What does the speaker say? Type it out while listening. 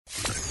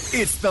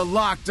It's the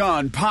Locked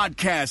On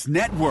Podcast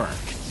Network,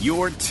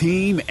 your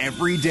team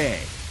every day.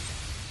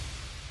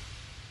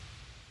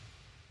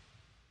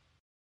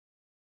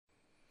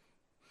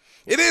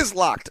 It is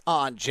Locked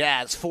On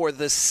Jazz for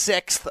the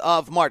 6th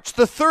of March,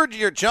 the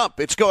third-year jump.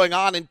 It's going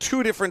on in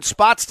two different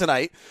spots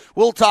tonight.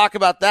 We'll talk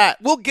about that.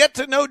 We'll get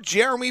to know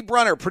Jeremey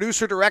Brunner,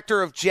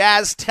 producer-director of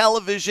Jazz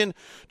Television,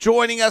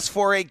 joining us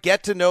for a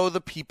Get to Know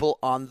the People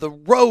on the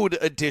Road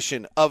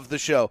edition of the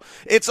show.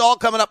 It's all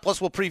coming up,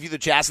 plus we'll preview the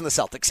Jazz and the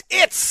Celtics.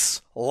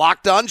 It's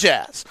Locked On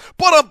Jazz.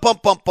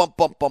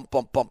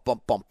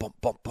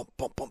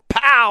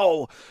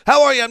 Pow!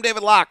 How are you? I'm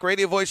David Locke,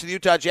 radio voice of the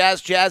Utah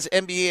Jazz, Jazz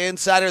NBA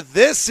insider.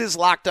 This is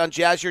Locked On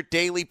Jazz, your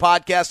daily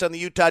podcast on the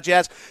Utah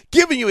Jazz,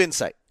 giving you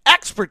insight,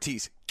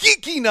 expertise,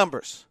 geeky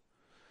numbers,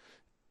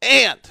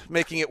 and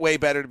making it way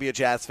better to be a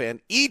Jazz fan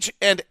each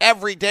and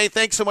every day.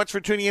 Thanks so much for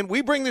tuning in.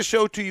 We bring the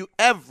show to you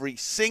every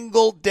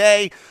single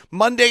day,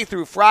 Monday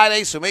through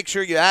Friday, so make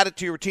sure you add it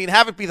to your routine.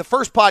 Have it be the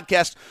first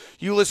podcast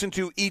you listen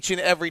to each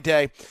and every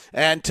day,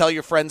 and tell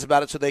your friends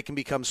about it so they can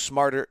become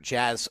smarter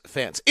Jazz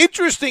fans.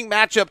 Interesting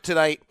matchup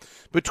tonight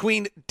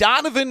between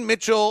Donovan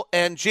Mitchell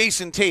and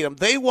Jayson Tatum.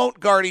 They won't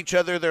guard each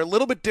other. They're a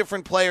little bit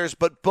different players,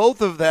 but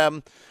both of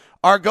them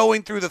are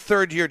going through the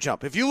third-year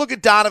jump. If you look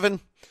at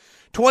Donovan,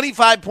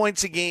 25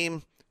 points a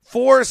game,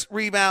 4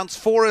 rebounds,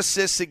 4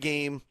 assists a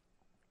game.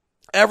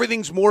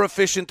 Everything's more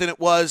efficient than it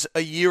was a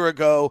year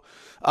ago,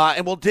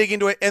 and we'll dig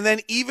into it. And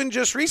then even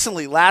just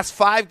recently, last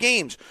 5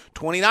 games,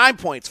 29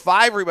 points,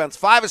 5 rebounds,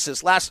 5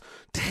 assists. Last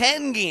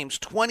 10 games,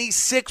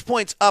 26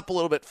 points, up a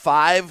little bit,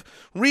 5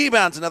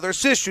 rebounds, another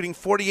assist, shooting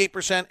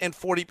 48% and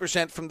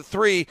 40% from the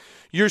 3.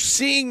 You're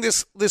seeing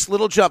this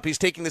little jump. He's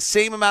taking the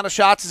same amount of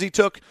shots as he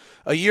took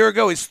a year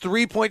ago. His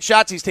 3-point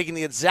shots, he's taking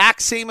the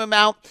exact same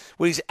amount.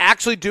 What he's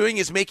actually doing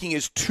is making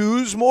his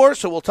twos more,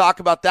 so we'll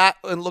talk about that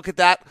and look at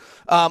that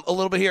a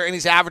little bit here. And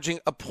he's averaging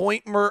a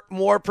point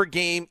more per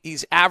game.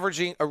 He's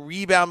averaging a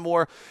rebound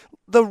more.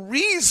 The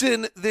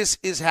reason this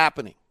is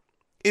happening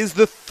is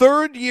the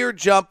third-year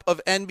jump of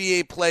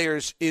NBA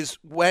players is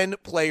when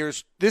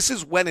this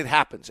is when it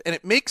happens, and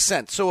it makes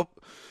sense. So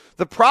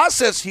the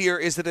process here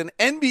is that an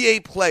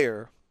NBA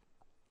player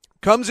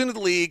comes into the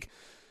league,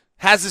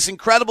 has this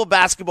incredible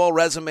basketball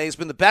resume, has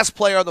been the best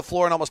player on the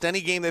floor in almost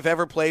any game they've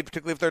ever played,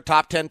 particularly if they're a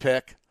top 10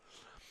 pick.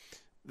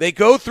 They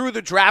go through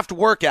the draft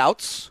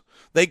workouts.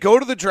 They go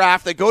to the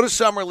draft, they go to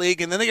Summer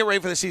League, and then they get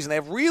ready for the season. They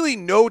have really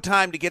no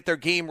time to get their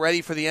game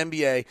ready for the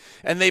NBA,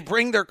 and they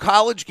bring their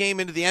college game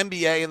into the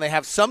NBA, and they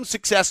have some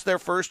success their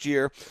first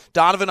year.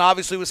 Donovan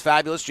obviously was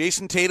fabulous.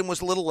 Jayson Tatum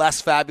was a little less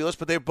fabulous,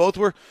 but they both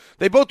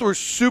were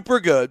super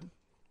good.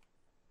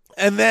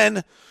 And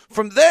then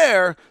from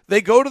there, they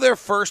go to their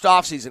first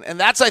offseason. And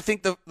that's, I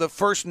think, the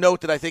first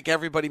note that I think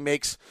everybody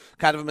makes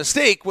kind of a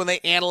mistake when they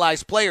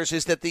analyze players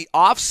is that the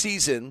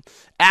offseason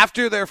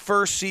after their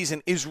first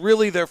season is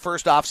really their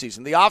first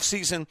offseason. The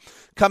offseason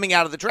coming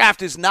out of the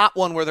draft is not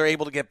one where they're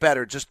able to get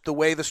better. Just the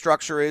way the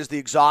structure is, the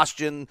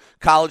exhaustion,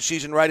 college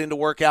season right into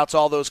workouts,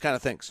 all those kind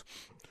of things.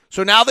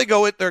 So now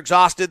they're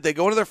exhausted. They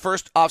go to their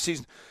first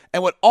offseason.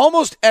 And what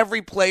almost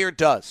every player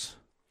does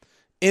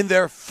in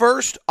their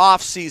first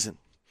offseason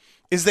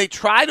is they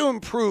try to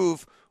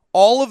improve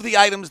all of the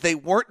items they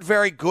weren't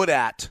very good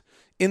at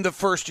in the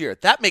first year.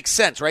 That makes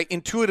sense, right?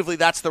 Intuitively,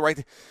 that's the right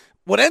thing.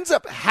 What ends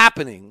up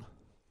happening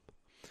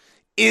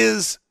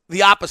is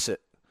the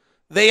opposite.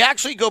 They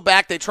actually go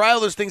back, they try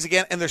all those things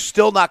again, and they're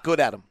still not good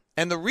at them.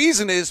 And the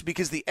reason is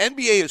because the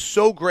NBA is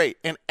so great,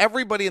 and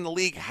everybody in the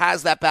league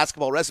has that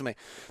basketball resume,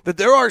 that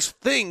there are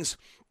things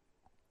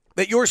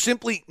that you're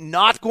simply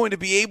not going to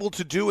be able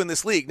to do in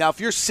this league. Now, if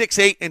you're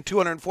 6'8" and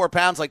 204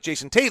 pounds like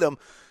Jayson Tatum,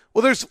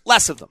 well, there's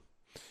less of them.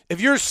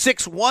 If you're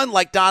 6'1"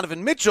 like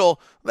Donovan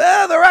Mitchell,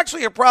 there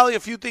actually are probably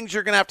a few things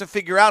you're going to have to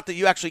figure out that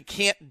you actually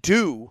can't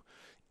do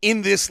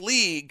in this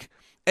league,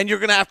 and you're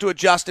going to have to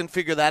adjust and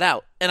figure that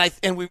out.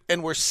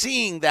 And we're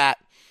seeing that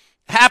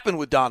happen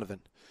with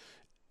Donovan.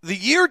 The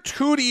year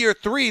 2 to year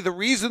 3, the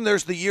reason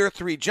there's the year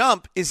 3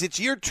 jump is it's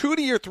year 2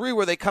 to year 3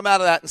 where they come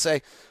out of that and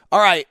say, all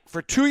right,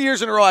 for 2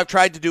 years in a row I've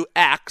tried to do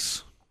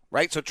X,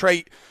 right? So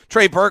Trey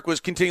Burke was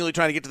continually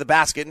trying to get to the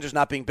basket and just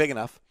not being big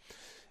enough.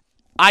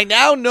 I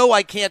now know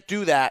I can't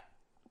do that.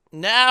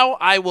 Now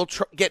I will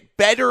get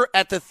better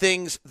at the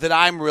things that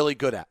I'm really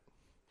good at.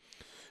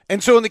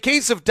 And so in the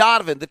case of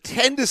Donovan, the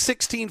 10 to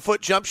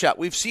 16-foot jump shot,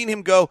 we've seen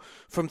him go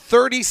from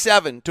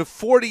 37 to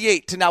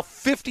 48 to now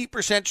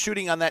 50%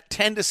 shooting on that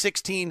 10 to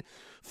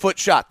 16-foot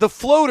shot. The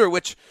floater,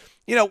 which,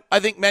 I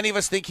think many of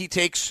us think he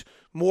takes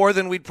more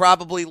than we'd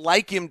probably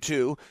like him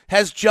to,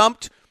 has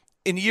jumped.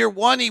 In year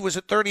 1, he was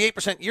at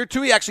 38%. Year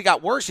 2, he actually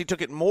got worse. He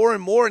took it more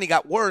and more, and he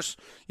got worse.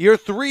 Year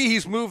 3,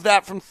 he's moved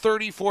that from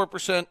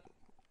 34%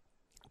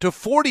 to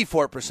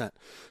 44%.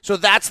 So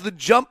that's the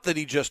jump that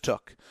he just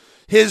took.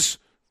 His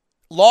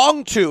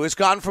long 2 has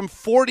gone from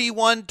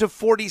 41 to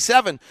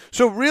 47.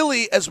 So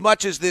really, as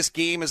much as this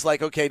game is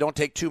like, okay, don't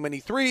take too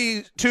many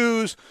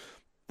twos,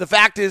 the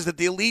fact is that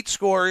the elite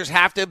scorers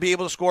have to be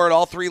able to score at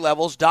all three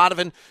levels.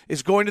 Donovan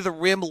is going to the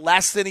rim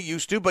less than he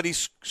used to, but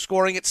he's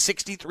scoring at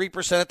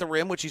 63% at the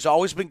rim, which he's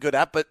always been good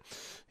at. But,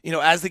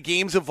 as the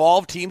game's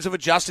evolved, teams have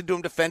adjusted to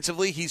him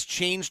defensively. He's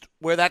changed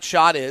where that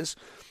shot is.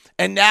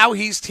 And now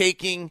he's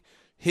taking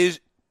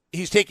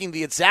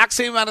the exact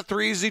same amount of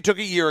threes as he took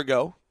a year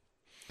ago.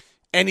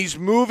 And he's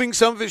moving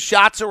some of his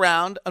shots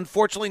around.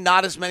 Unfortunately,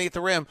 not as many at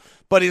the rim,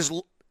 but his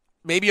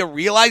maybe a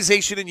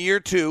realization in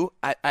year two.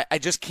 I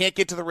just can't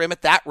get to the rim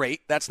at that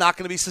rate. That's not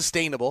going to be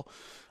sustainable.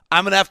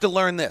 I'm going to have to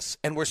learn this.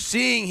 And we're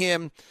seeing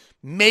him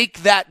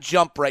make that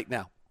jump right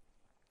now.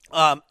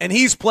 And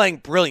he's playing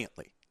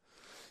brilliantly.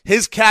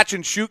 His catch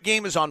and shoot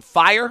game is on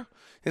fire.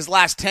 His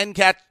last 10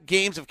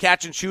 games of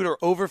catch and shoot are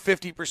over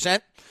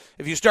 50%.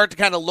 If you start to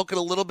kind of look at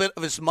a little bit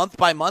of his month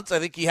by month, I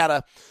think he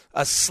had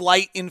a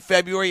slight in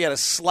February. He had a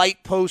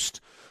slight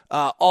post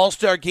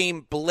All-Star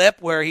game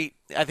blip where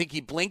I think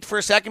he blinked for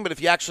a second, but if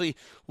you actually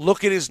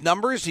look at his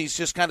numbers, he's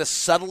just kind of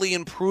subtly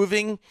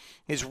improving.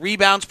 His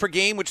rebounds per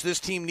game, which this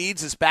team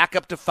needs, is back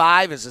up to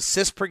 5. His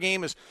assists per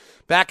game is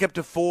back up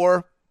to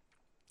 4.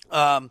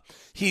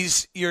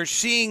 You're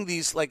seeing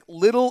these like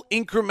little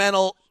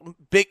incremental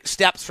big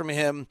steps from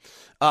him.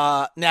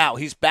 Now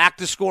he's back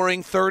to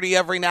scoring 30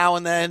 every now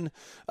and then.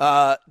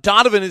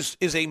 Donovan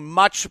is a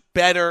much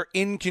better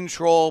in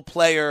control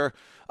player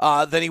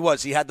than he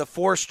was. He had the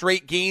 4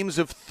 straight games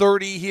of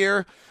 30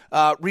 here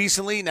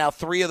recently. Now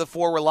 3 of the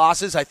 4 were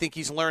losses. I think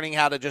he's learning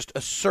how to just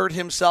assert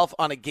himself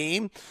on a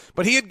game.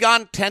 But he had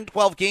gone 10,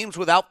 12 games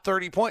without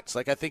 30 points.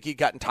 Like I think he'd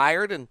gotten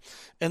tired. And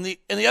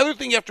the other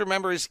thing you have to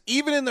remember is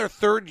even in their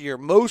third year,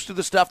 most of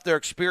the stuff they're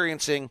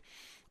experiencing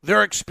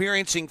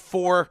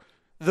for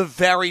the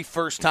very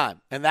first time.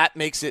 And that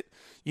makes it,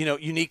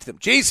 unique to them.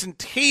 Jayson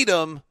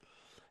Tatum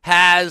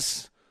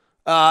has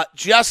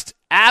just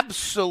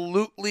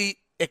absolutely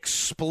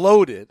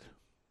exploded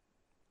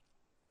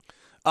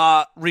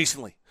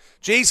recently.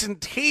 Jayson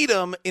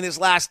Tatum in his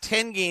last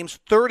 10 games,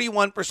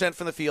 31%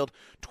 from the field,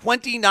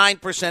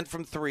 29%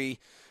 from 3.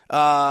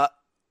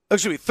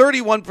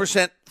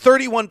 31%,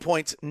 31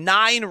 points,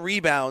 9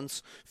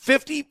 rebounds,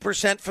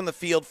 50% from the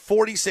field,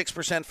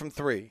 46% from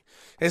 3.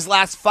 His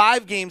last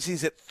 5 games,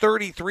 he's at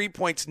 33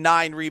 points,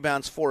 9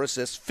 rebounds, 4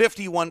 assists,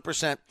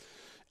 51%,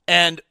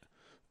 and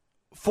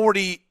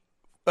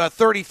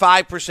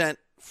 35%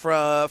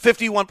 from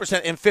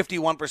 51% and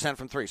 51%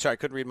 from 3. Sorry, I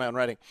couldn't read my own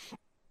writing.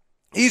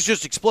 He's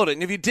just exploded.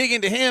 And if you dig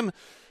into him,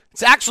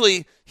 it's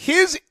actually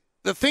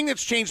the thing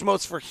that's changed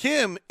most for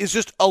him is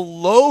just a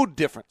load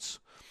difference.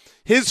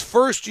 His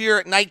first year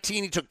at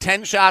 19, he took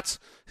 10 shots.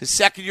 His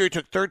second year, he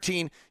took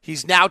 13.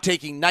 He's now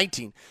taking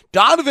 19.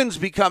 Donovan's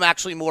become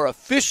actually more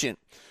efficient.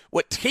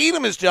 What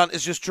Tatum has done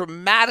is just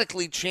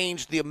dramatically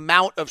changed the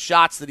amount of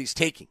shots that he's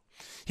taking.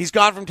 He's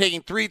gone from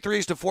taking 3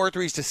 threes to 4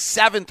 threes to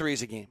 7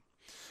 threes a game.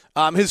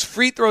 His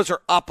free throws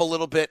are up a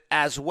little bit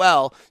as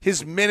well.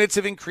 His minutes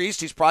have increased.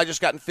 He's probably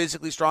just gotten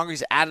physically stronger.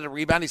 He's added a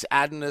rebound. He's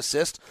added an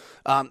assist.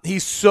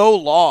 He's so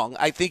long.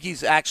 I think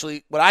he's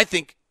actually, what I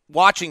think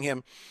watching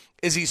him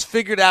is he's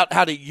figured out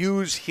how to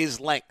use his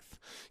length.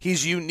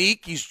 He's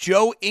unique. He's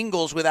Joe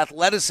Ingles with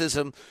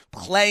athleticism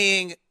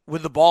playing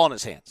with the ball in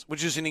his hands,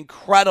 which is an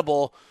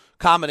incredible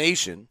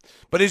combination.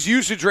 But his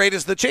usage rate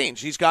is the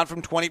change. He's gone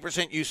from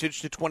 20%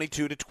 usage to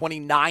 22 to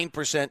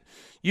 29%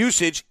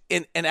 usage.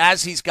 And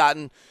as he's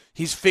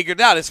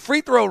figured out his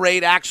free throw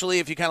rate, actually,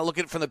 if you kind of look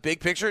at it from the big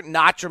picture,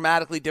 not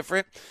dramatically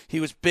different. He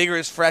was bigger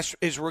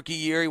his rookie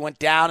year. He went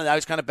down, and now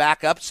he's kind of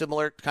back up,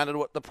 similar kind of to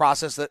what the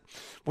process that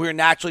we were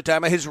naturally talking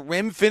about. His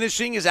rim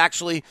finishing is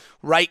actually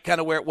right kind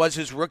of where it was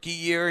his rookie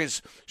year.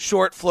 His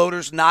short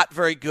floater's not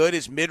very good.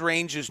 His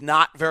mid-range is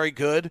not very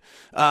good.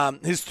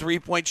 His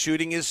three-point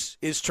shooting is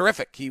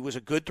terrific. He was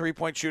a good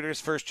three-point shooter his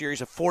first year.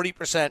 He's a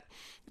 40%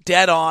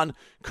 dead-on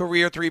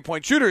career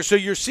three-point shooter. So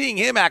you're seeing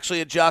him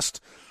actually adjust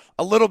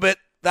a little bit.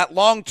 That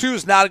long two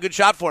is not a good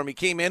shot for him. He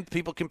came in,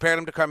 people compared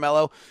him to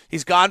Carmelo.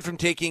 He's gone from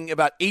taking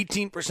about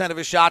 18% of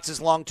his shots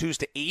as long twos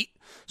to 8.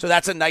 So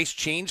that's a nice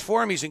change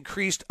for him. He's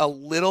increased a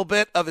little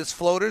bit of his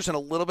floaters and a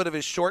little bit of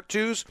his short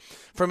twos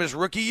from his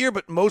rookie year,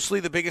 but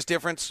mostly the biggest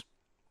difference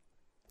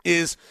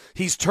is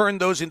he's turned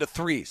those into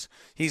threes.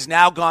 He's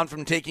now gone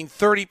from taking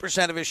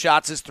 30% of his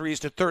shots as threes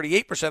to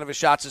 38% of his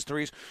shots as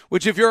threes,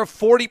 which if you're a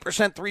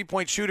 40%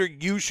 three-point shooter,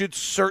 you should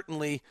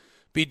certainly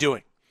be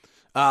doing.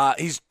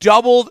 He's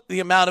doubled the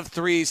amount of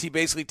threes he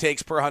basically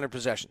takes per 100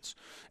 possessions.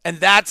 And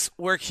that's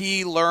where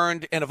he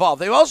learned and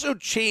evolved. They've also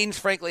changed,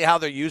 frankly, how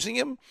they're using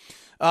him.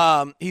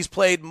 He's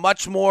played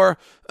much more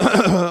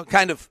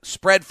kind of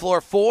spread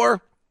floor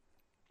 4,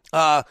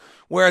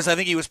 whereas I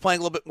think he was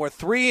playing a little bit more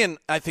 3, and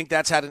I think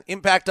that's had an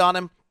impact on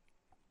him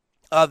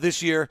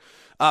this year.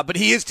 But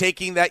he is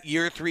taking that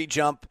year 3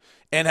 jump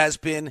and has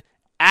been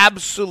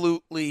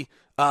absolutely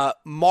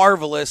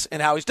marvelous in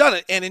how he's done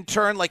it. And in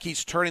turn, like,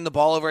 he's turning the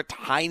ball over a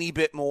tiny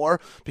bit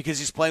more because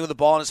he's playing with the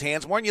ball in his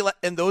hands more.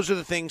 And those are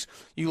the things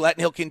you let,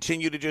 and he'll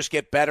continue to just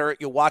get better.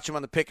 You'll watch him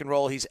on the pick and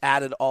roll. He's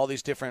added all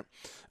these different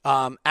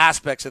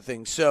aspects of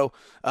things. So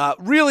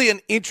really an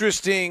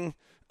interesting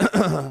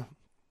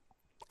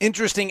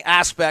interesting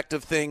aspect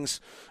of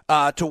things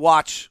to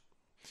watch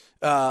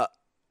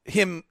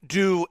him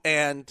do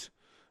and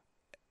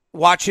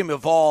watch him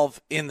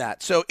evolve in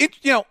that. So,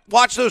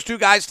 watch those two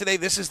guys today.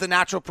 This is the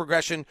natural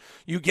progression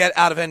you get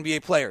out of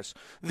NBA players.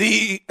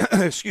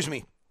 Excuse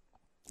me.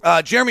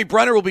 Jeremey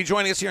Brunner will be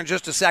joining us here in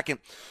just a second.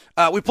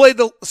 We played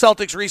the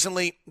Celtics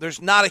recently.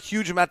 There's not a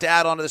huge amount to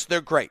add on to this.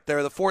 They're great.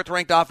 They're the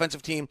 4th-ranked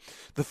offensive team,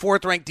 the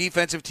 4th-ranked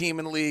defensive team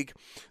in the league.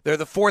 They're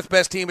the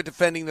 4th-best team at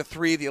defending the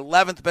three, the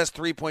 11th best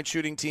three-point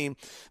shooting team.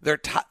 They're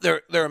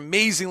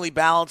amazingly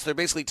balanced. They're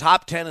basically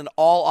top 10 in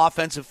all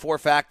offensive four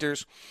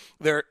factors.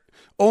 They're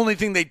only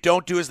thing they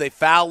don't do is they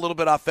foul a little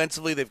bit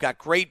offensively. They've got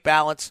great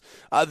balance.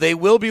 They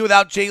will be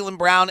without Jaylen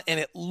Brown, and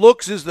it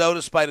looks as though,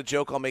 despite a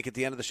joke I'll make at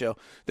the end of the show,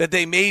 that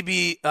they may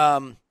be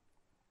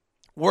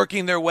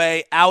working their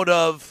way out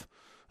of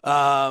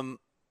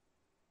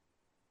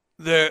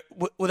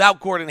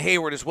without Gordon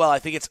Hayward as well. I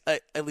think it's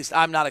at least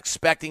I'm not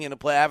expecting him to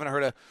play. I haven't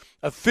heard an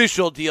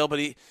official deal, but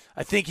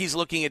I think he's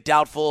looking at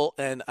doubtful,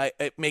 and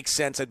it makes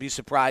sense. I'd be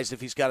surprised if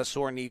he's got a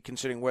sore knee,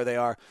 considering where they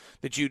are,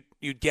 that you'd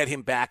get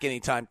him back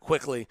anytime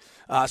quickly.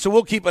 So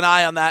we'll keep an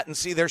eye on that and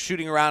see. They're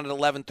shooting around at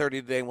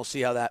 11:30 today, and we'll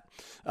see how that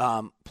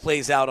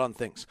plays out on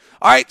things.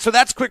 All right, so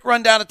that's a quick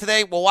rundown of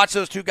today. We'll watch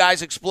those two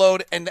guys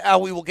explode, and now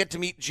we will get to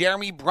meet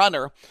Jeremey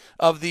Brunner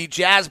of the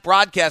Jazz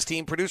broadcast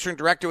team, producer and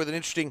director, with an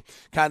interesting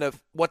kind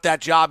of what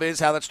that job is,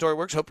 how that story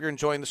works. Hope you're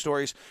enjoying the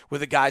stories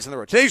with the guys on the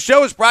road. Today's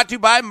show is brought to you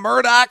by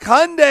Murdoch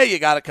Hyundai. You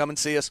got to come and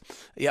see us.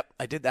 Yep,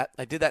 I did that.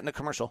 I did that in a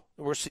commercial.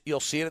 You'll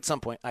see it at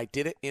some point. I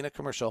did it in a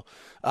commercial.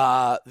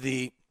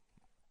 You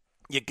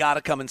got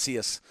to come and see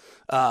us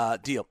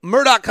deal.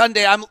 Murdoch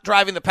Hyundai, I'm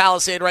driving the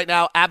Palisade right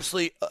now.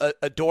 Absolutely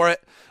adore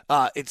it.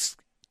 It's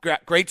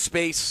great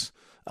space,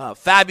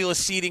 fabulous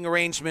seating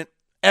arrangement,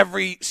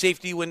 every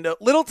safety window,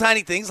 little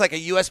tiny things like a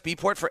USB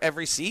port for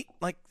every seat.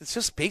 Like, it's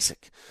just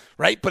basic,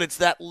 right? But it's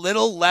that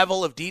little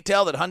level of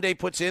detail that Hyundai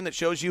puts in that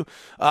shows you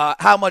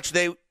how much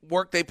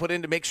work they put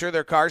in to make sure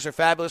their cars are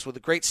fabulous with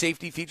the great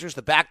safety features.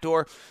 The back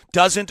door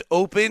doesn't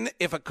open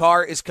if a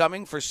car is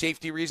coming for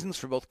safety reasons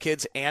for both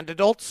kids and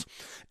adults.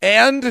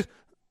 And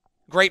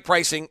great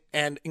pricing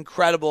and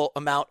incredible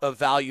amount of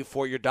value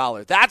for your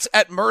dollar. That's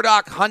at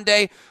Murdoch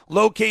Hyundai,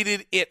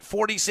 located at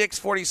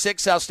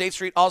 4646 South State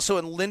Street, also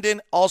in Linden,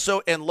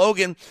 also in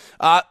Logan.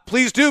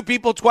 Please do.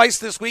 People twice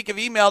this week have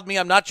emailed me.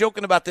 I'm not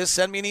joking about this.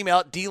 Send me an email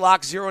at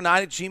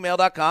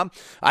dlock09@gmail.com.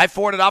 I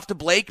forward it off to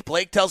Blake.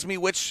 Blake tells me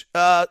which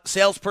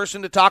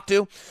salesperson to talk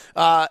to,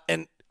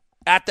 and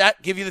at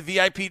that, give you the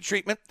VIP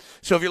treatment.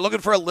 So if you're looking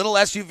for a little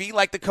SUV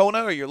like the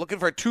Kona, or you're looking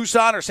for a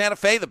Tucson or Santa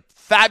Fe, the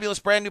fabulous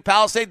brand new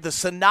Palisade, the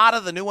Sonata,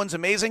 the new one's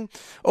amazing,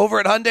 over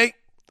at Hyundai,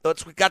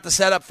 we got the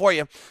setup for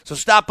you. So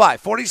stop by,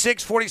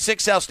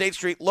 4646 South State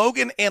Street,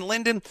 Logan and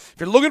Linden. If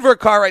you're looking for a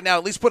car right now,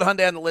 at least put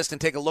Hyundai on the list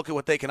and take a look at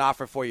what they can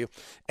offer for you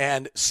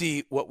and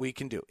see what we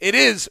can do. It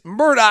is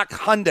Murdoch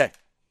Hyundai.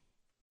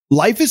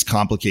 Life is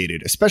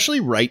complicated, especially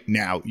right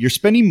now. You're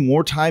spending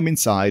more time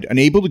inside,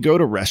 unable to go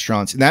to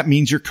restaurants, and that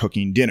means you're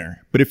cooking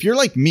dinner. But if you're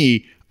like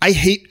me, I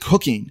hate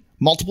cooking.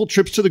 Multiple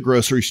trips to the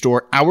grocery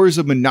store, hours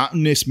of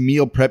monotonous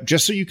meal prep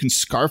just so you can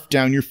scarf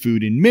down your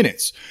food in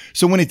minutes.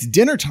 So when it's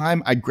dinner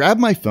time, I grab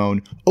my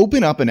phone,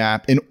 open up an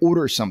app, and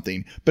order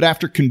something. But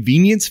after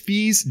convenience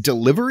fees,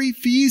 delivery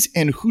fees,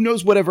 and who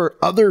knows whatever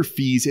other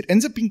fees, it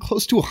ends up being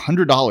close to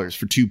 $100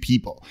 for two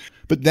people.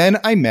 But then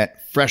I met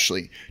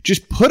Freshly.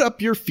 Just put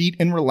up your feet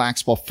and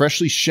relax while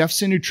Freshly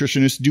chefs and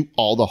nutritionists do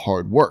all the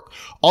hard work.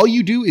 All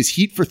you do is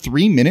heat for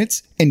 3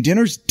 minutes and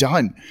dinner's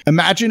done.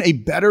 Imagine a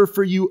better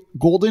for you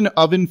golden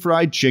oven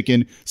fried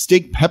chicken,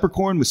 steak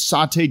peppercorn with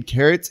sauteed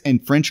carrots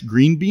and French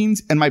green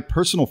beans, and my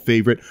personal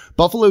favorite,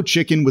 buffalo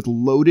chicken with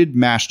loaded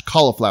mashed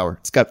cauliflower.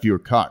 It's got fewer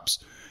carbs.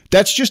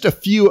 That's just a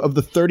few of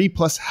the 30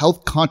 plus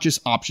health conscious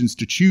options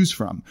to choose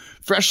from.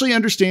 Freshly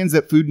understands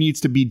that food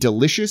needs to be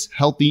delicious,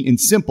 healthy, and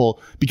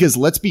simple because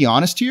let's be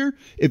honest here,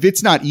 if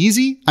it's not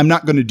easy, I'm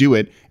not going to do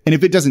it. And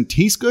if it doesn't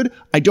taste good,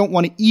 I don't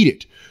want to eat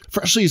it.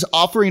 Freshly is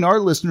offering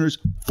our listeners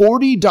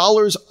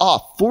 $40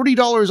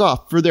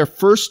 off for their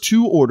first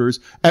two orders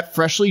at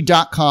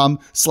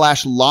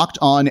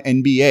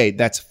freshly.com/lockedonnba.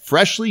 That's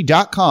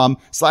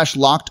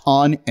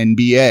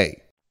freshly.com/lockedonnba.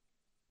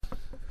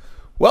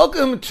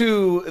 Welcome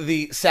to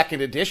the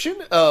second edition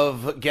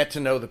of Get to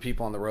Know the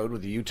People on the Road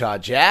with the Utah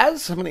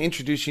Jazz. I'm going to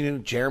introduce you to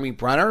Jeremey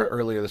Brunner.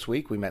 Earlier this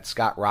week, we met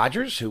Scott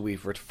Rogers, who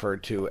we've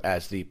referred to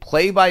as the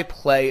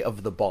play-by-play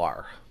of the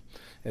bar,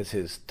 as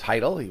his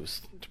title. He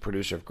was the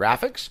producer of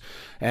graphics.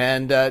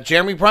 And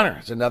Jeremey Brunner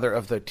is another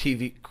of the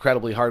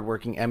incredibly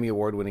hardworking Emmy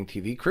Award-winning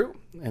TV crew.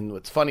 And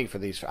what's funny for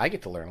these, I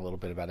get to learn a little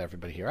bit about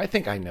everybody here. I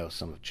think I know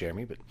some of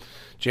Jeremey, but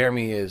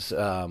Jeremey is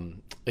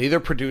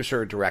either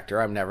producer or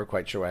director. I'm never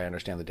quite sure I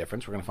understand the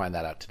difference. We're going to find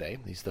that out today.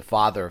 He's the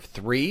father of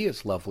three.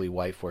 His lovely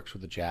wife works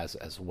with the Jazz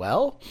as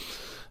well.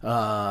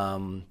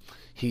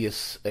 He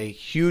is a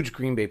huge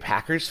Green Bay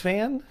Packers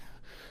fan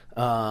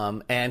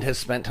and has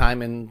spent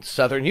time in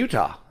southern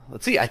Utah.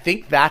 let's see. I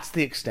think that's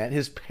the extent.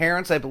 His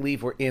parents, I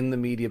believe, were in the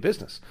media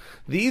business.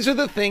 These are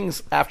the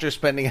things after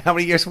spending, how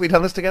many years have we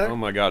done this together? Oh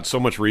my God, so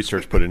much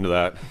research put into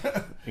that.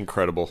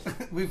 Incredible.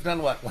 We've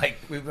done what?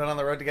 We've been on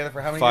the road together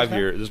for how many 5 years?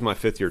 years. This is my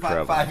 5th year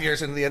travel. 5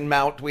 years, and the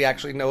amount we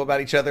actually know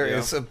about each other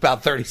is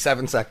about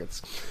 37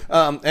 seconds.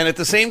 And at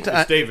the same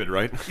time, it's David,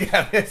 right?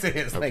 Yeah, it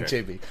is. Thank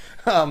JB.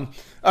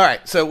 All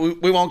right, so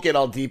we won't get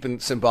all deep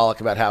and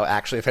symbolic about how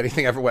actually, if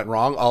anything ever went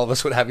wrong, all of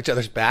us would have each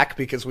other's back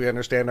because we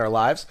understand our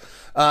lives.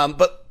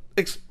 But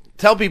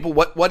tell people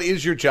what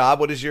is your job?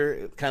 What is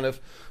your kind of?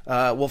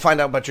 We'll find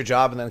out about your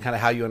job and then kind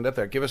of how you end up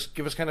there. Give us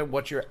kind of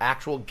what your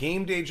actual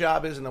game day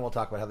job is, and then we'll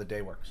talk about how the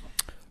day works.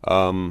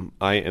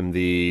 I am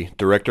the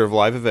director of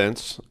live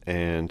events,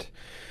 and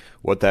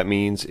what that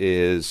means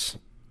is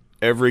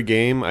every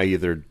game I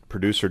either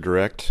produce or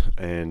direct.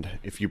 And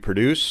if you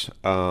produce,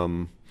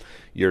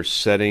 you're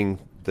setting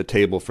the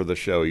table for the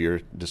show. You're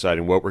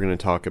deciding what we're going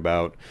to talk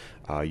about.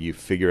 You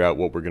figure out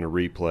what we're going to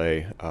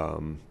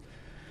replay.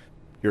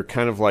 You're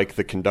kind of like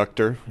the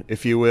conductor,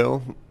 if you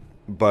will,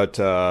 but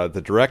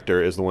the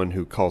director is the one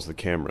who calls the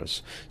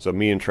cameras. So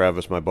me and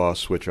Travis, my boss,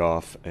 switch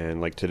off,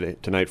 and like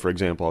tonight, for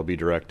example, I'll be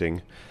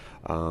directing.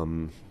 Yeah.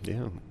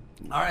 All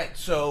right,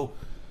 so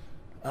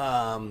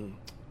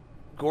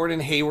Gordon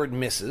Hayward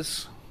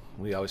misses.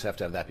 We always have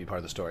to have that be part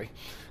of the story.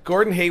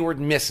 Gordon Hayward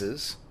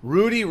misses.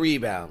 Rudy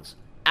rebounds.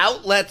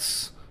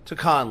 Outlets to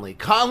Conley.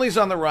 Conley's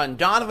on the run.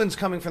 Donovan's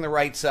coming from the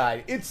right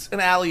side. It's an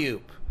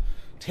alley-oop.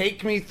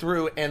 Take me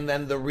through, and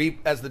then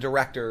as the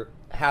director,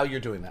 how you're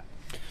doing that.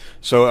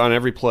 So on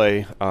every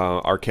play,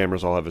 our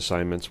cameras all have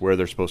assignments where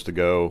they're supposed to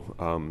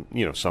go.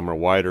 Some are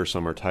wider,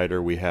 some are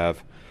tighter. We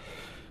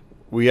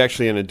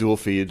actually in a dual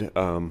feed.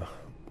 What's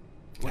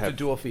a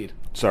dual feed?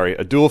 Sorry,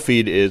 a dual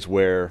feed is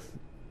where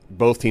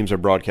both teams are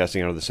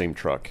broadcasting out of the same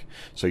truck,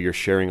 so you're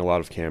sharing a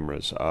lot of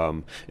cameras.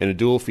 In a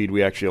dual feed,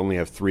 we actually only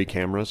have 3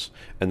 cameras,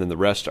 and then the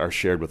rest are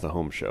shared with the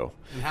home show.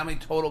 And how many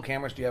total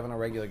cameras do you have in a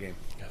regular game?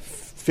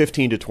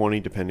 15 to 20,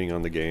 depending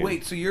on the game.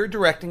 Wait, so you're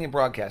directing a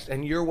broadcast,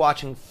 and you're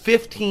watching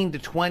 15 to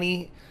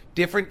 20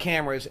 different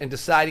cameras and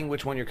deciding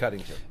which one you're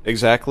cutting to?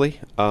 Exactly,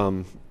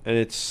 and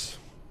it's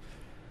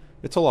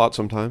a lot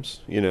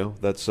sometimes.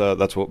 That's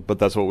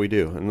what we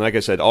do. And like I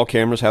said, all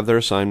cameras have their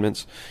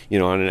assignments.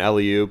 On an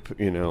alley-oop,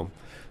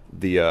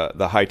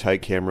 the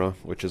high-tight camera,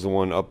 which is the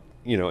one up,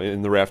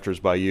 in the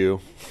rafters by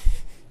you.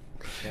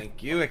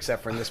 Thank you,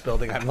 except for in this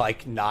building, I'm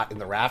not in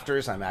the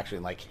rafters. I'm actually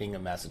in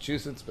Hingham,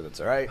 Massachusetts, but it's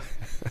all right.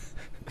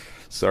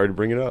 Sorry to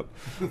bring it up.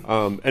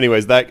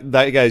 Anyways, that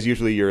guy is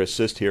usually your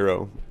assist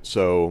hero,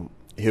 so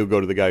he'll go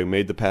to the guy who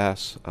made the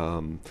pass.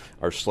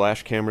 Our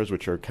slash cameras,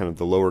 which are kind of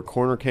the lower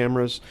corner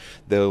cameras,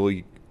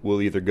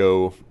 will either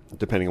go,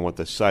 depending on what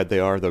the side they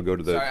are, they'll go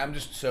to the... Sorry, I'm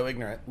just so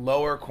ignorant.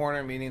 Lower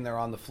corner meaning they're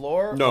on the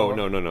floor?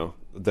 No.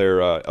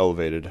 They're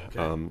elevated.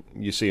 Okay.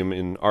 You see them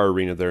in our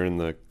arena. They're in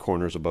the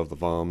corners above the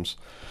VOMs.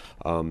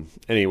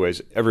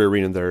 Anyways, every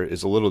arena there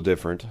is a little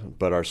different,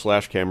 but our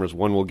slash cameras,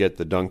 one will get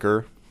the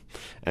dunker,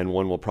 and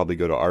one will probably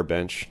go to our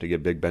bench to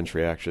get big bench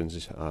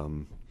reactions.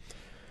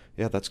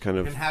 That's kind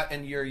of...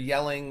 And you're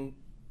yelling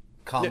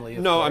calmly?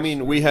 No, I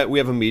mean, we have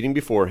a meeting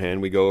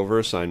beforehand. We go over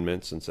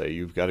assignments and say,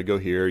 you've got to go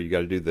here, you got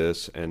to do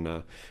this.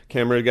 And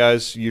camera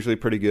guys usually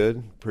pretty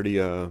good, pretty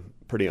on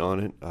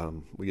it.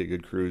 We get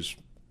good crews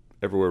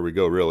everywhere we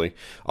go, really.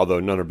 Although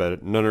none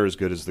are as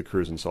good as the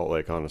crews in Salt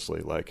Lake,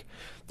 honestly.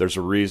 There's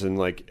a reason,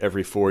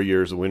 every 4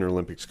 years the Winter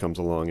Olympics comes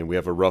along and we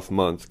have a rough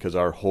month because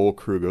our whole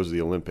crew goes to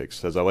the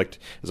Olympics. As I like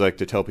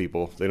to tell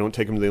people, they don't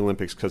take them to the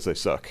Olympics because they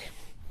suck.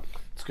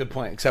 That's a good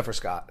point, except for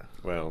Scott.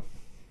 Well,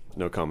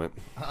 no comment.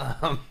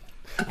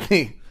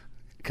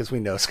 Because we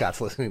know Scott's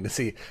listening to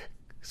see.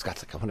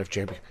 Scott's like, I wonder if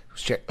Jeremy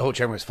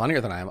was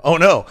funnier than I am. Oh,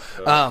 no.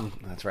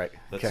 That's right.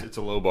 It's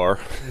a low bar.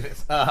 It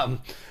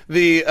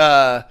is.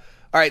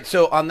 All right,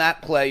 so on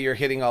that play, you're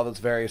hitting all those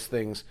various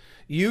things.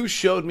 You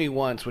showed me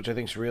once, which I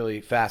think is really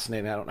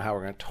fascinating. I don't know how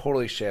we're going to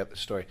totally share the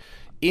story.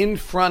 In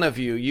front of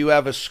you, you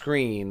have a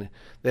screen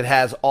that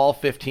has all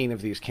 15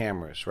 of these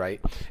cameras,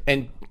 right?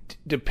 And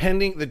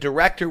depending, the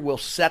director will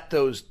set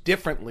those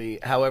differently,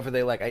 however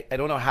they like. I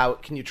don't know how.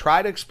 Can you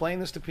try to explain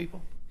this to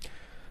people?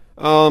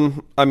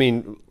 I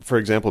mean, for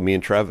example, me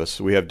and Travis,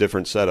 we have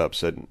different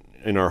setups.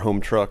 In our home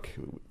truck,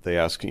 they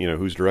ask,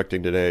 who's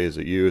directing today? Is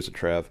it you? Is it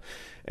Trav?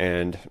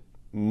 And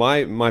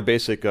my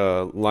basic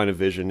line of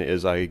vision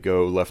is I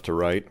go left to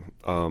right.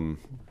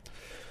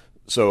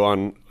 So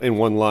in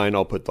one line,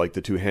 I'll put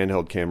the 2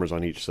 handheld cameras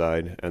on each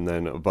side, and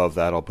then above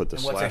that, I'll put the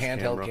slash camera. What's a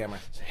handheld camera?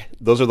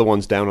 Those are the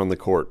ones down on the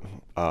court.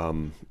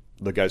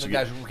 The guys who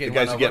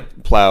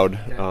get plowed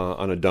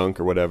on a dunk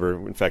or whatever.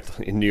 In fact,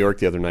 in New York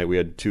the other night, we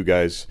had 2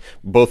 guys,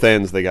 both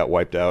ends, they got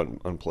wiped out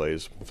on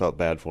plays. Felt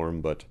bad for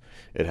them, but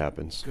it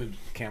happens. Good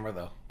camera,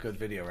 though. Good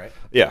video, right?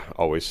 Yeah,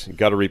 always.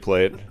 Got to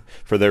replay it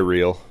for their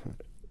reel.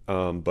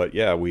 But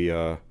yeah,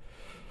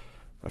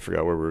 I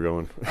forgot where we were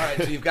going. All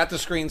right, so you've got the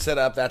screen set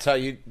up. That's how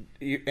you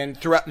and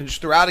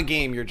throughout a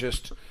game, you're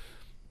just.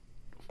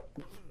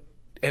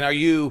 And are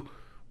you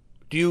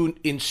do you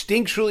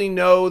instinctually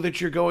know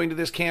that you're going to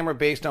this camera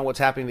based on what's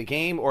happening in the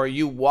game, or are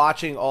you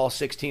watching all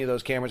 16 of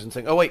those cameras and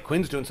saying, oh, wait,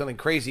 Quinn's doing something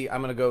crazy,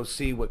 I'm going to go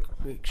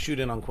shoot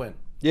in on Quinn?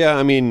 Yeah,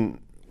 I mean,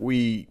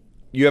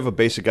 you have a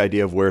basic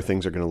idea of where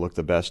things are going to look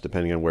the best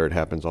depending on where it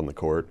happens on the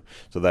court,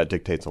 so that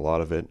dictates a lot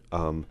of it.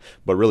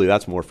 But really,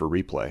 that's more for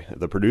replay.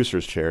 The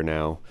producer's chair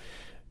now,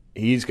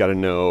 he's got to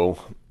know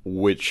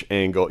which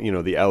angle,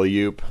 the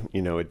alley-oop,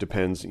 it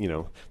depends,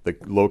 the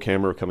low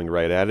camera coming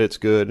right at it's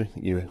good.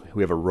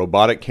 We have a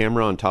robotic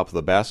camera on top of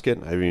the basket.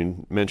 I haven't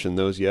even mentioned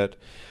those yet.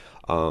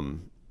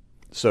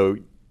 So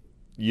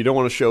you don't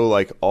want to show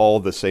like all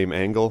the same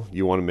angle.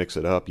 You want to mix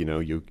it up.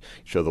 You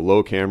show the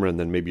low camera and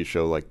then maybe you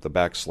show like the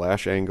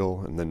backslash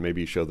angle and then maybe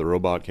you show the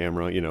robot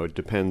camera. It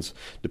depends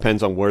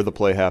on where the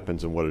play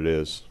happens and what it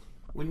is.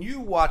 When you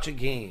watch a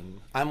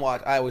game, I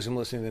always am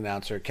listening to the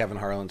announcer. Kevin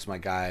Harlan's my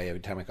guy. Every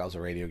time he calls a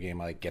radio game,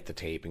 I get the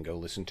tape and go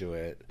listen to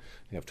it.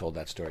 I've told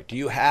that story. Do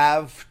you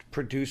have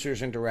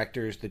producers and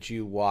directors that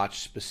you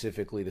watch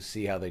specifically to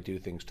see how they do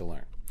things to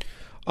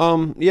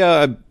learn?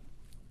 Yeah.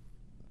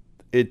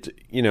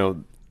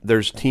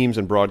 There's teams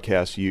and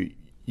broadcasts.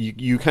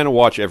 You kind of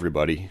watch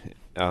everybody.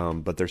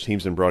 But there's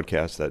teams in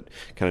broadcast that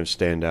kind of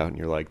stand out, and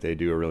you're like, they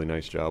do a really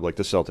nice job. Like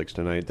the Celtics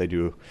tonight, they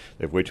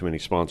have way too many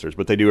sponsors,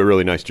 but they do a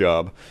really nice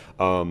job.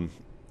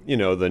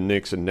 The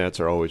Knicks and Nets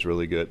are always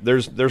really good.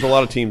 There's a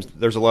lot of teams.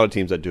 There's a lot of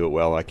teams that do it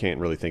well. I can't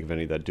really think of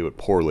any that do it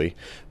poorly.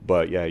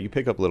 But yeah, you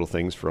pick up little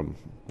things from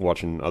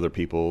watching other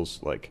people's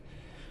like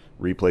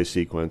replay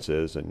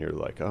sequences, and you're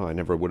like, oh, I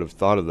never would have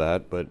thought of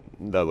that, but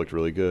that looked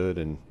really good.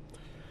 And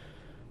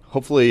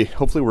hopefully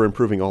we're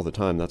improving all the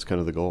time. That's kind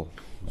of the goal.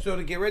 So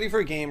to get ready for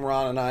a game,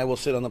 Ron and I will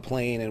sit on the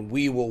plane and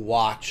we will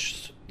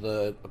watch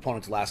the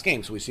opponent's last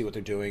game. So we see what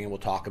they're doing and we'll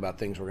talk about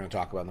things we're going to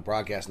talk about in the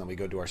broadcast, and then we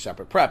go do our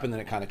separate prep, and then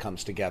it kind of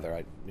comes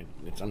together.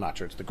 I'm not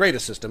sure it's the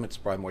greatest system. It's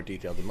probably more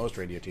detailed than most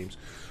radio teams.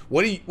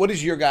 What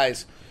is your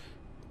guys?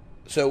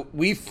 So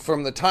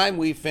from the time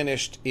we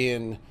finished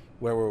in,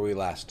 where were we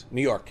last?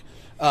 New York.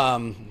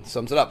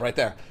 Sums it up right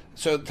there.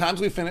 So the times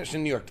we finished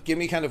in New York, give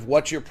me kind of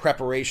what your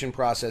preparation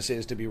process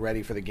is to be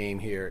ready for the game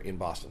here in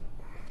Boston.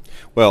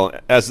 Well,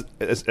 as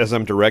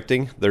I'm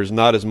directing, there's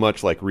not as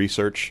much like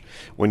research.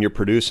 When you're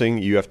producing,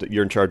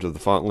 you're in charge of the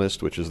font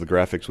list, which is the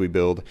graphics we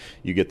build.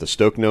 You get the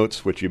Stoke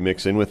notes, which you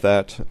mix in with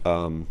that.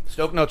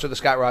 Stoke notes are the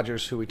Scott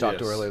Rogers who we talked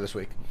to earlier this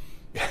week.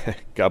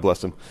 God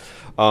bless him.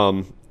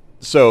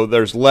 So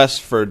there's less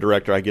for a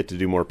director. I get to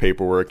do more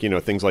paperwork,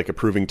 things like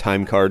approving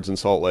time cards in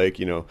Salt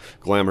Lake,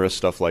 glamorous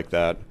stuff like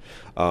that.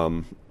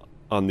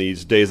 On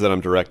these days that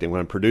I'm directing, when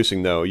I'm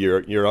producing, though,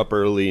 you're up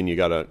early and you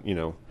gotta,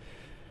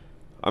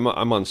 I'm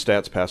on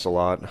Stats Pass a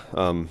lot.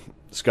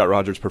 Scott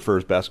Rogers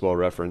prefers Basketball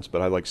Reference,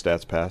 but I like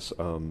Stats Pass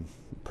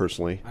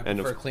personally. I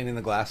prefer cleaning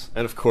the glass.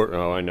 And of course,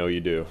 I know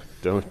you do.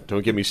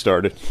 Don't get me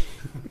started.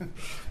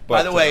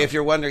 By the way, if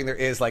you're wondering, there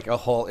is like a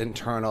whole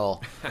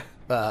internal.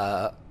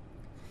 I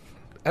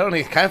don't know.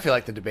 I kind of feel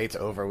like the debate's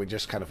over. We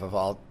just kind of have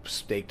all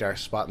staked our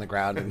spot in the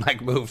ground and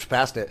like moved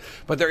past it.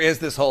 But there is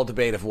this whole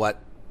debate of what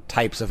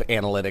types of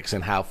analytics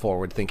and how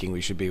forward-thinking we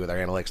should be with our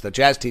analytics. The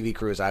Jazz TV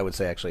crew is, I would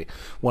say, actually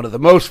one of the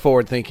most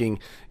forward-thinking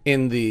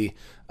in the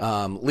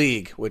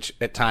league, which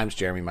at times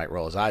Jeremy might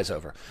roll his eyes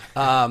over.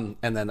 And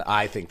then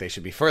I think they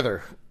should be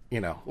further,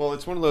 Well,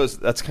 it's one of those,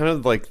 that's kind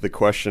of like the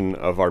question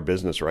of our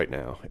business right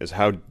now, is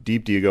how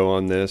deep do you go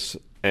on this,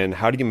 and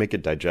how do you make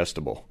it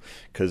digestible?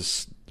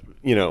 Because,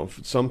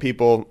 some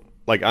people,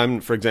 like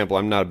for example,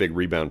 I'm not a big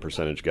rebound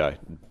percentage guy.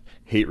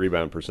 Hate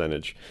rebound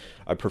percentage.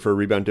 I prefer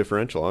rebound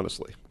differential,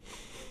 honestly.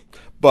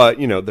 But,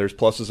 there's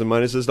pluses and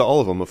minuses to all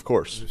of them, of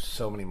course. There's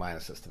so many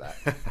minuses to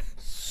that.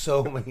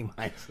 So many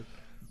minuses.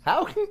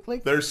 How can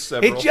there's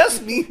several. It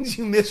just means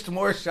you missed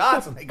more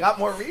shots and they got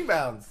more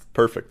rebounds.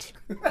 Perfect.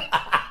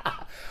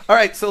 All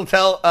right, so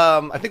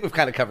I think we've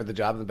kind of covered the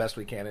job the best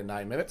we can in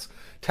 9 minutes.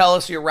 Tell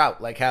us your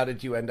route. Like, how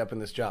did you end up in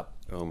this job?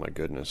 Oh, my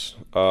goodness.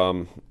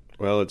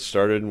 Well, it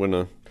started when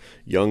a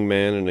young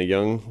man and a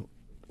young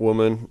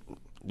woman.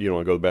 You don't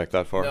want to go back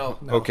that far? No.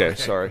 Okay,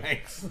 sorry.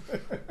 Thanks.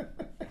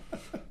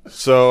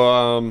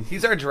 So,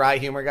 he's our dry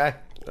humor guy.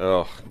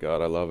 Oh,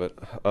 God, I love it.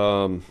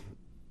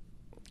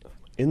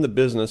 In the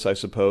business, I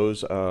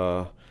suppose,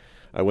 I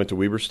went to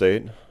Weber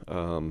State,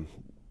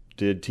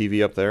 did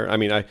TV up there. I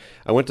mean, I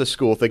went to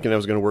school thinking I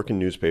was going to work in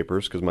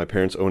newspapers because my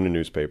parents own a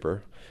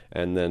newspaper.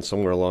 And then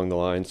somewhere along the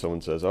line,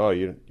 someone says, oh,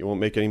 you won't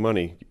make any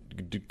money.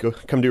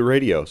 Come do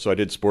radio. So I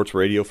did sports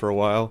radio for a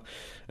while.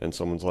 And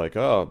someone's like,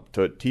 oh,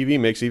 TV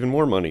makes even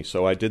more money.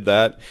 So I did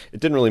that. It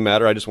didn't really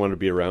matter. I just wanted to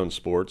be around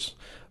sports.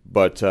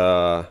 But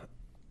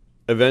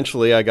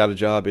eventually I got a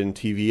job in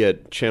TV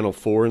at Channel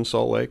 4 in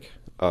Salt Lake.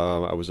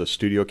 I was a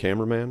studio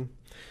cameraman.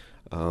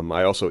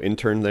 I also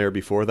interned there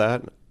before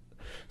that.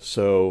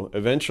 So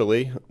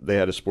eventually they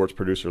had a sports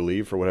producer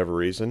leave for whatever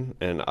reason.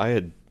 And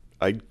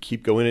I'd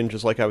keep going in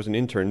just like I was an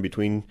intern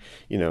between,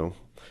 if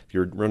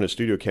you're running a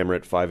studio camera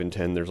at 5 and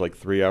 10, there's like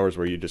 3 hours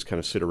where you just kind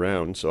of sit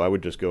around. So I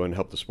would just go and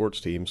help the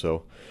sports team.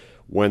 So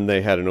when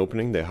they had an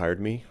opening, they hired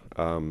me.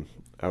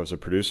 I was a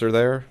producer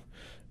there.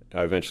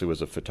 I eventually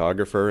was a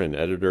photographer, an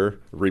editor,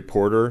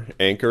 reporter,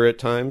 anchor at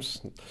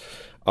times.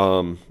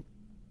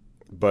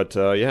 But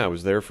I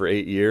was there for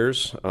 8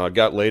 years.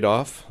 Got laid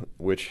off,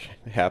 which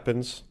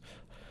happens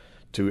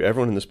to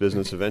everyone in this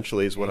business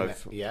eventually, is what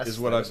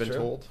I've been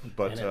told.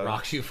 But and it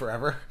rocks you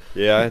forever.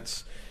 Yeah,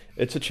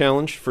 it's a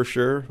challenge for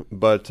sure.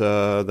 But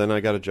then I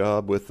got a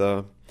job with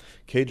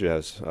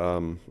K-Jazz.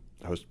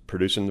 I was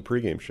producing the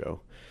pregame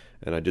show,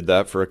 and I did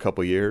that for a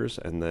couple years.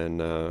 And then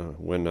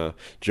when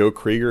Joe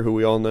Krieger, who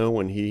we all know,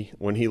 when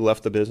he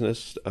left the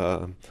business,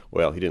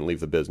 he didn't leave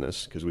the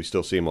business because we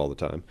still see him all the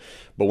time.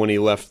 But when he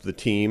left the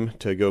team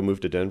to go move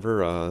to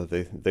Denver,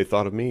 they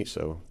thought of me.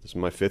 So this is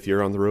my 5th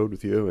year on the road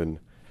with you, and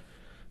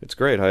it's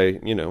great.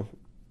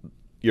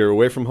 You're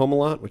away from home a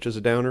lot, which is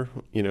a downer,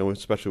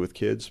 especially with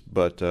kids.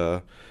 But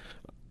the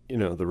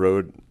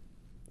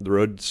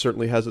road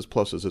certainly has its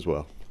pluses as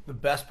well. The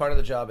best part of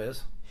the job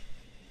is?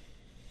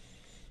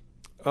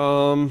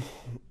 Oh man,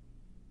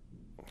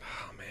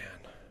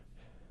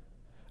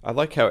 I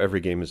like how every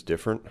game is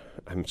different.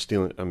 I'm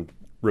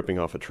ripping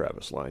off a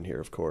Travis line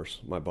here, of course,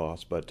 my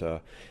boss, but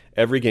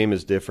every game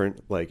is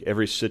different. Like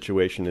every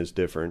situation is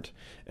different,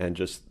 and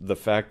just the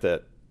fact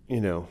that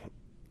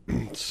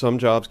some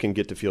jobs can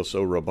get to feel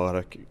so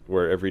robotic,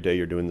 where every day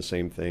you're doing the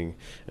same thing,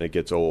 and it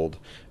gets old.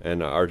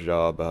 And our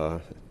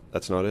job,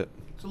 that's not it.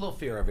 It's a little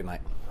fear every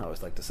night, I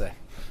always like to say.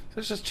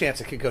 There's just a chance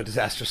it could go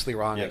disastrously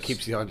wrong. Yes. It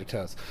keeps you on your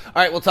toes. All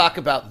right, we'll talk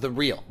about The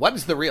Real. What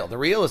is The Real? The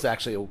Real is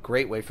actually a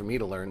great way for me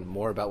to learn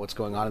more about what's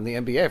going on in the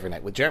NBA every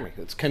night with Jeremy.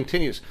 It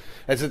continues.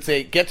 As it's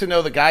a get to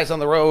know the guys on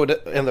the road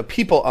and the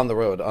people on the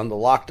road on the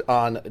Locked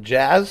On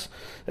Jazz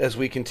as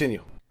we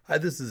continue. Hi,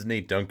 this is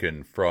Nate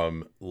Duncan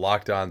from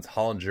Locked On's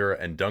Hollinger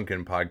and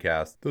Duncan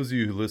podcast. Those of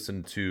you who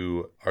listen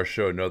to our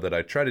show know that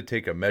I try to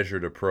take a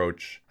measured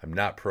approach. I'm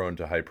not prone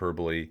to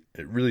hyperbole.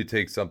 It really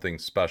takes something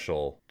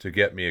special to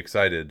get me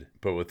excited.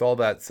 But with all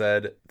that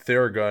said,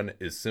 Theragun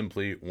is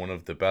simply one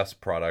of the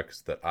best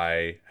products that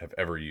I have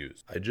ever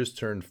used. I just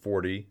turned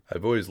 40.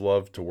 I've always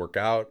loved to work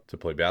out, to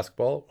play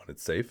basketball when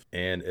it's safe.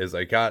 And as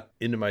I got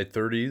into my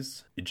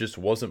 30s, it just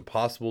wasn't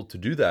possible to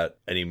do that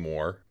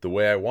anymore the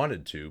way I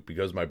wanted to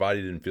because my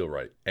body didn't feel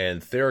right.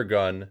 And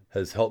Theragun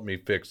has helped me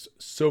fix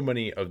so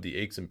many of the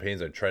aches and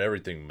pains. I've tried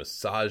everything,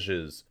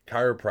 massages,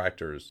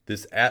 chiropractors.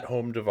 This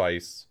at-home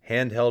device,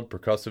 handheld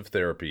percussive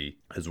therapy,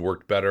 has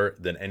worked better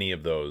than any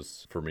of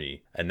those for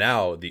me. And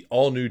now the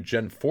all-new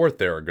Gen 4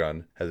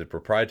 Theragun has a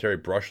proprietary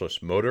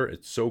brushless motor.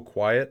 It's so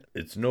quiet.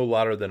 It's no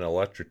louder than an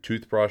electric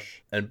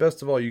toothbrush. And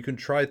best of all, you can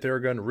try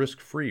Theragun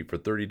risk-free for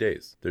 30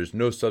 days. There's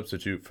no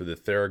substitute for the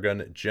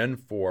Theragun Gen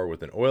 4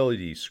 with an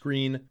OLED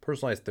screen,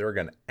 personalized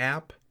Theragun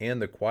app,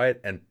 and the quiet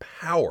and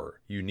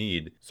power you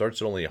need.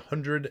 Starts at only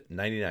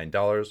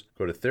 $199.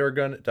 Go to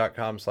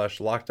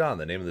Theragun.com/lockedon,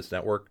 the name of this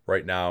network,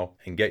 right now,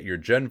 and get your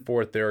Gen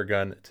 4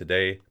 Theragun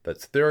today.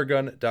 That's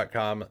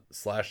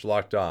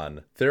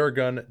Theragun.com/lockedon.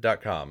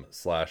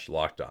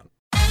 Theragun.com/lockedon.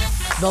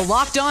 The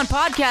Locked On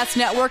Podcast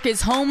Network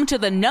is home to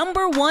the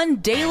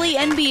 #1 daily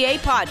NBA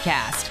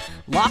podcast,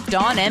 Locked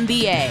On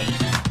NBA.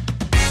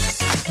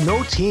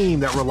 No team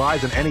that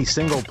relies on any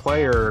single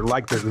player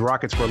like the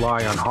Rockets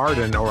rely on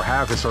Harden or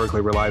have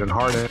historically relied on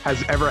Harden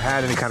has ever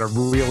had any kind of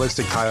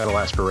realistic title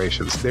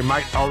aspirations. They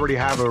might already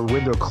have a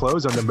window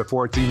closed on them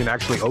before it's even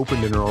actually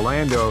opened in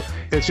Orlando.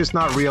 It's just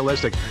not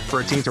realistic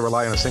for a team to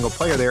rely on a single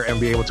player there and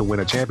be able to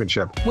win a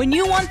championship. When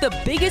you want the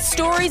biggest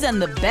stories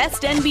and the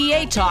best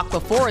NBA talk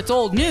before it's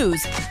old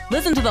news,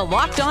 listen to the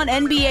Locked On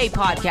NBA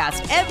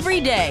podcast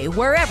every day,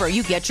 wherever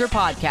you get your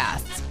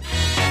podcasts.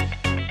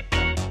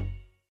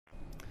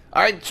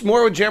 All right, it's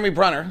more with Jeremey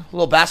Brunner, a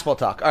little basketball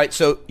talk. All right,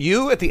 so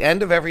you, at the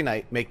end of every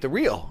night, make the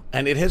reel,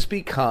 and it has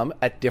become,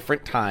 at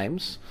different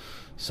times,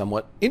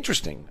 somewhat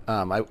interesting.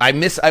 I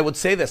miss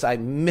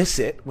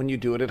it when you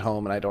do it at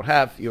home and I don't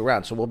have you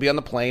around. So we'll be on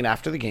the plane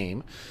after the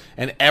game,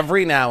 and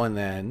every now and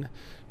then,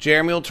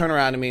 Jeremy will turn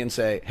around to me and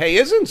say, hey,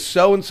 isn't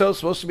so-and-so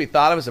supposed to be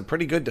thought of as a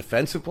pretty good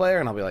defensive player?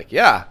 And I'll be like,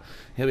 yeah.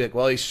 He'll be like,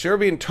 well, he's sure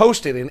being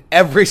toasted in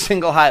every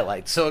single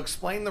highlight. So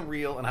explain the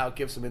reel and how it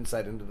gives some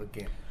insight into the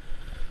game.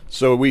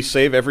 So we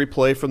save every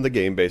play from the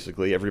game,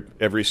 basically,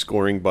 every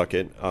scoring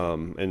bucket,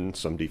 and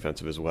some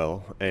defensive as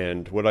well.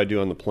 And what I do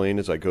on the plane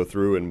is I go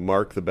through and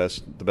mark the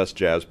best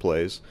Jazz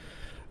plays.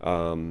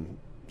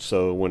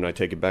 So when I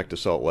take it back to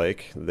Salt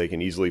Lake, they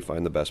can easily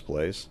find the best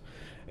plays.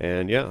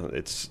 And yeah,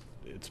 it's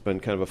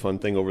been kind of a fun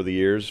thing over the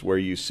years where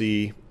you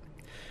see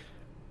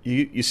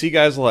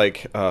guys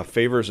like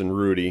Favors and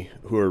Rudy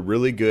who are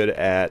really good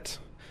at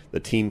the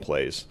team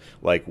plays,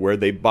 like where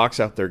they box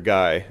out their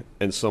guy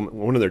and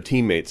one of their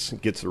teammates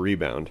gets the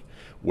rebound,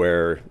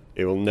 where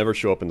it will never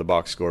show up in the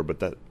box score,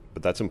 but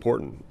that's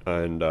important.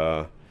 And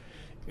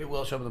it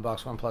will show up in the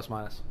box score, plus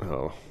minus.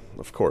 Oh,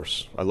 of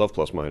course, I love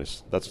plus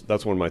minus.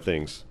 That's one of my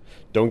things.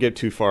 Don't get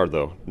too far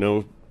though.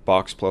 No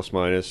box plus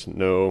minus.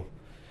 No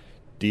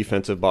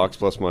defensive box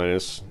plus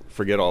minus.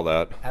 Forget all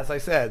that. As I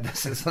said,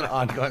 this is an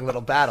ongoing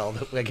little battle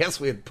that I guess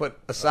we had put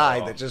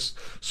aside that just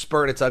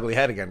spurred its ugly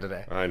head again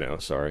today. I know.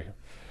 Sorry.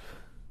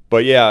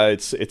 But yeah,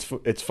 it's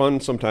fun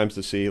sometimes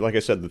to see. Like I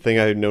said, the thing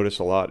I notice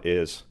a lot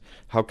is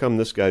how come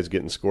this guy's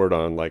getting scored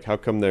on? Like, how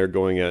come they're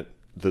going at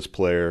this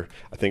player?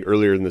 I think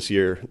earlier in this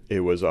year,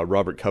 it was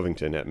Robert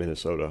Covington at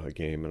Minnesota, a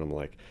game. And I'm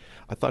like,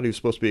 I thought he was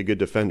supposed to be a good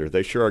defender.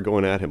 They sure are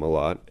going at him a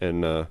lot.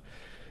 And,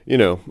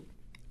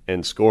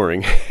 and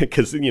scoring,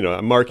 because,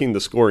 I'm marking the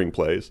scoring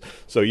plays.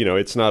 So,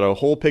 it's not a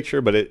whole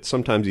picture, but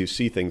sometimes you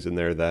see things in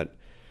there that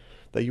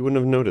you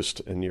wouldn't have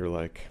noticed. And you're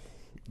like,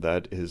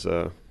 that is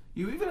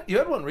You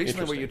had one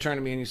recently where you turned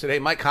to me and you said, "Hey,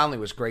 Mike Conley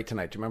was great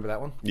tonight." Do you remember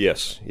that one?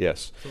 Yes.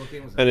 So what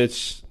game was that? And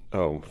it's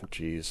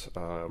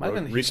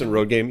recent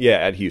road game. Yeah,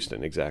 at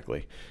Houston,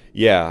 exactly.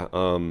 Yeah,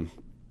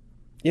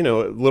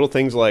 little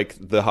things like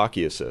the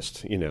hockey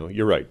assist.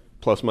 You're right.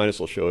 Plus minus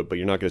will show it, but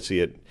you're not going to see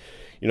it.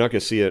 You're not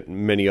going to see it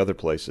many other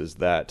places.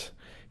 That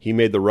he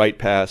made the right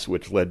pass,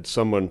 which led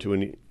someone to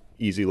an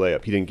easy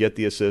layup. He didn't get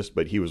the assist,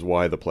 but he was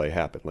why the play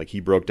happened. Like, he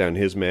broke down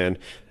his man.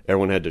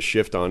 Everyone had to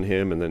shift on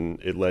him, and then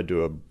it led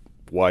to a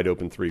wide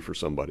open three for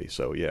somebody.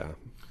 So, yeah.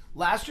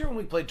 Last year when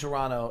we played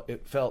Toronto,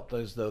 it felt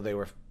as though they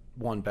were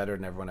one better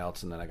than everyone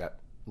else, and then I got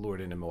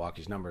lured into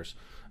Milwaukee's numbers.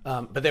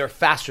 But they were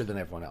faster than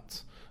everyone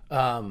else.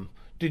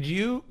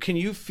 Can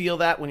you feel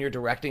that when you're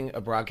directing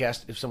a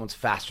broadcast if someone's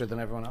faster than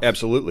everyone else?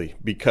 Absolutely,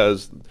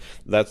 because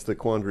that's the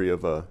quandary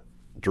of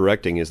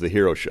directing is the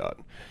hero shot.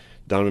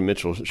 Donovan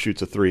Mitchell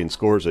shoots a three and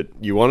scores it.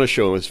 You want to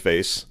show his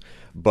face,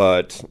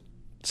 but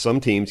some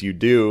teams you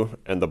do,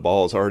 and the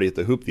ball is already at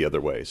the hoop the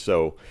other way.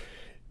 So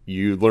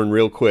you learn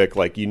real quick,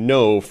 like,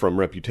 from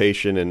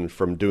reputation and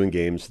from doing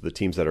games, the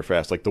teams that are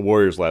fast. Like the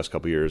Warriors last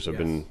couple of years have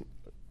been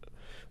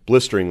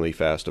blisteringly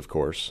fast, of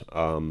course.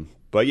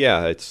 But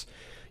yeah, it's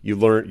you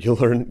learn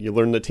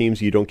the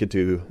teams you don't get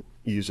to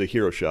use a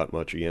hero shot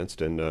much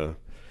against, and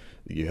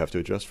you have to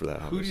adjust for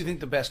that. Obviously. Who do you think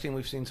the best team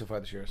we've seen so far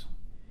this year is?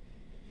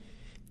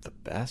 The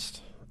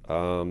best?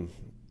 I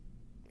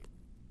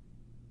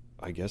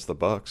guess the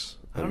Bucks.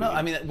 I don't know.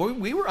 I mean,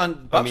 we were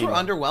Bucks were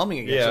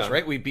underwhelming against us,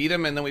 right? We beat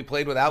them, and then we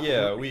played without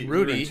Rudy. We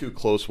were in two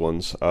close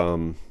ones.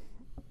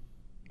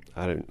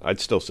 I'd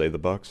still say the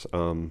Bucks.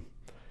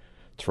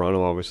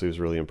 Toronto obviously was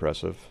really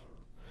impressive,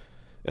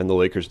 and the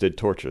Lakers did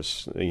torch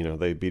us.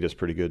 They beat us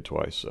pretty good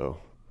twice. So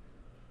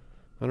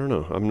I don't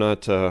know. I'm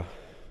not. I'm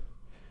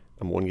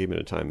one game at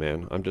a time,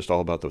 man. I'm just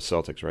all about the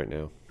Celtics right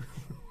now.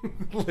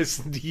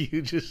 Listen to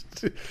you.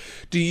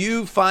 Do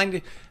you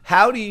find?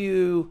 How do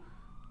you?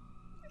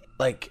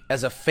 Like,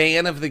 as a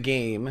fan of the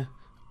game,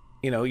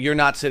 you're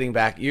not sitting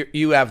back.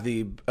 You have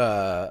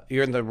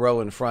you're in the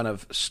row in front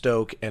of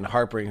Stoke and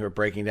Harpering, who are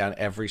breaking down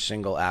every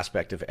single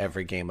aspect of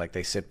every game. Like,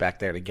 they sit back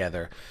there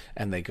together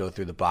and they go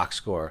through the box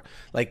score.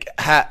 Like,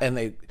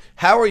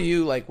 how are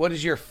you? Like, what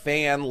is your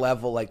fan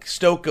level? Like,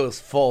 Stoke goes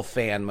full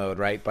fan mode,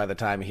 right? By the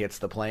time he hits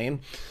the plane,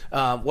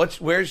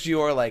 where's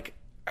your like?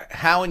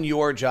 How in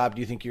your job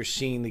do you think you're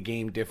seeing the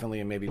game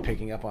differently and maybe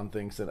picking up on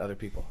things that other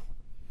people?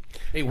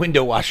 A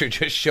window washer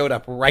just showed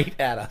up right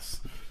at us.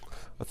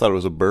 I thought it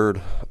was a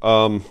bird.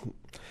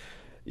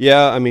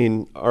 Yeah, I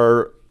mean,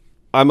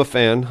 I'm a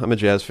fan. I'm a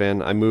Jazz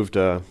fan. I moved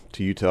to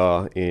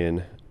Utah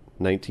in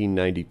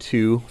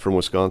 1992 from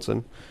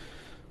Wisconsin.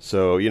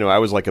 So, I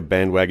was like a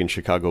bandwagon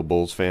Chicago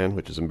Bulls fan,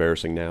 which is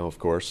embarrassing now, of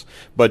course.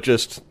 But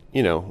just,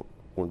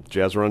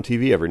 Jazz were on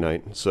TV every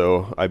night.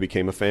 So I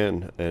became a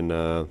fan. And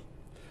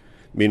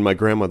me and my late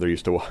grandmother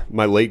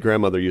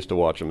used to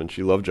watch them, and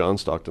she loved John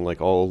Stockton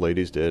like all old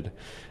ladies did.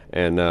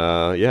 And,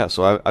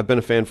 so I've been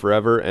a fan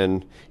forever.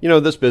 And,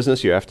 this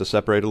business, you have to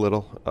separate a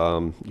little.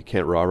 You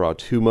can't rah-rah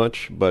too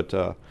much, but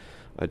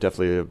I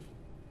definitely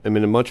am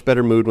in a much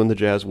better mood when the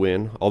Jazz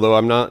win. Although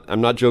I'm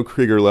not Joe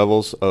Krieger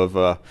levels of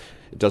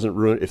it doesn't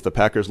ruin, if the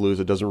Packers lose,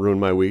 it doesn't ruin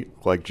my week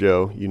like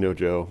Joe.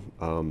 Joe.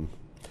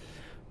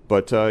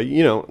 But,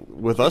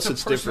 with us, it's different.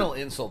 It's a personal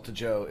insult to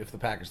Joe if the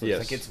Packers lose. Yes.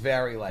 Like, it's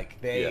very,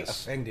 they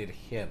offended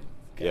him.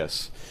 Okay.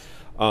 Yes.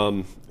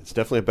 It's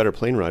definitely a better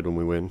plane ride when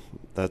we win.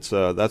 That's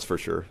for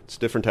sure. It's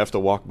different to have to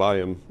walk by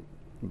him,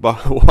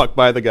 walk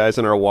by the guys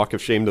in our walk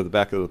of shame to the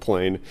back of the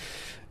plane.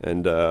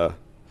 And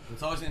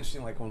it's always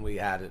interesting, like, when we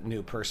add a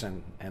new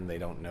person and they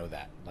don't know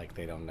that. Like,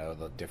 they don't know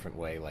the different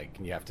way. Like,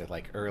 you have to,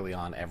 like, early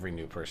on, every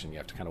new person, you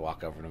have to kind of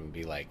walk over to them and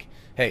be like,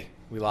 hey,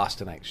 we lost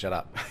tonight. Shut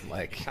up.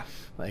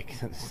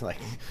 It's like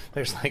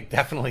there's, like,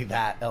 definitely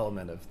that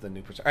element of the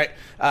new person. All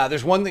right.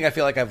 There's one thing I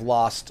feel like I've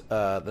lost.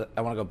 I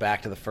want to go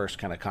back to the first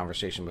kind of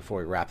conversation before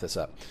we wrap this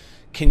up.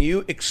 Can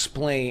you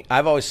explain?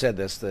 I've always said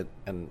this,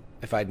 and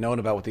if I'd known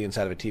about what the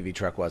inside of a TV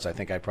truck was, I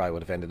think I probably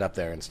would have ended up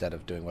there instead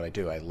of doing what I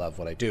do. I love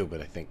what I do,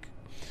 but I think,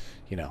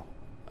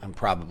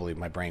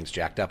 my brain's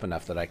jacked up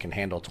enough that I can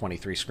handle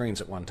 23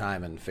 screens at one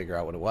time and figure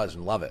out what it was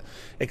and love it.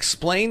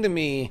 Explain to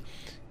me,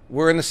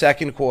 we're in the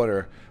second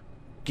quarter.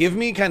 Give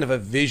me kind of a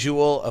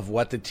visual of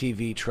what the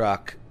TV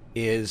truck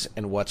is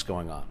and what's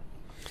going on.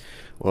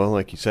 Well,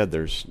 like you said,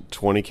 there's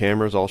 20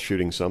 cameras all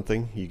shooting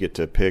something. You get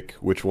to pick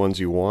which ones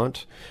you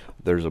want.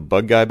 There's a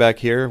bug guy back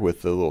here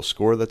with the little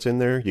score that's in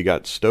there. You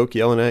got Stoke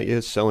yelling at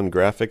you, selling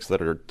graphics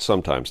that are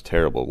sometimes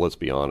terrible, let's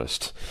be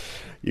honest.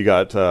 You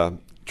got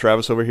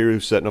Travis over here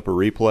who's setting up a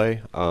replay.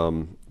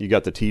 You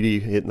got the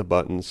TD hitting the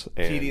buttons.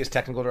 And TD is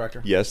technical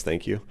director. Yes,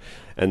 thank you.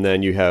 And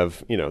then you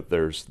have,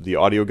 there's the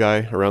audio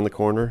guy around the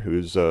corner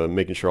who's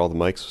making sure all the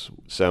mics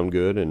sound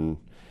good and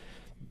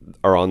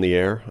are on the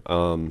air.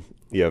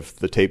 You have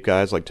the tape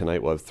guys. Like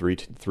tonight, we'll have three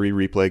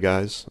replay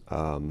guys,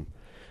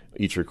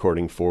 each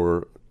recording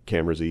 4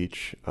 cameras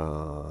each.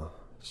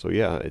 So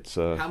yeah, it's.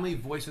 How many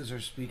voices are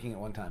speaking at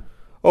one time?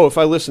 Oh, if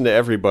I listen to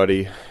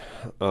everybody,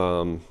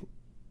 15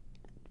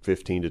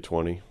 to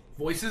 20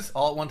 voices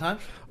all at one time.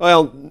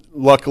 Well,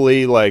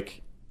 luckily,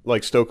 like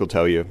Stoke will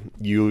tell you,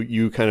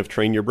 you kind of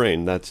train your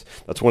brain. That's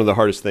one of the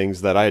hardest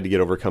things that I had to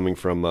get over coming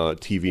from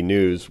TV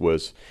news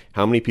was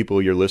how many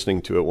people you're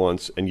listening to at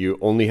once, and you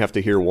only have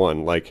to hear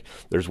one. Like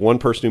there's one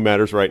person who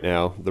matters right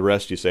now. The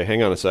rest you say,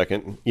 hang on a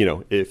second.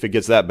 If it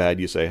gets that bad,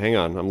 you say, hang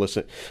on, I'm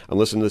listening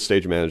to the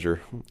stage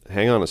manager.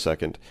 Hang on a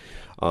second.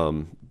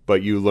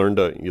 But you learn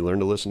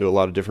to listen to a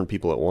lot of different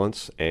people at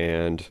once,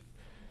 and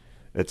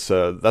it's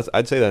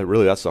I'd say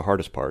that's the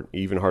hardest part.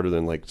 Even harder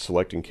than like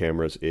selecting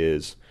cameras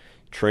is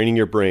training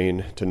your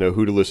brain to know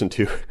who to listen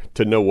to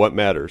know what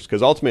matters.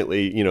 Because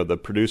ultimately, the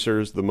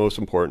producer's the most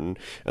important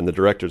and the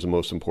director's the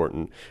most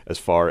important as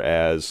far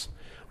as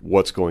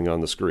what's going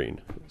on the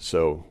screen.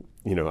 So,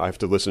 I have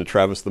to listen to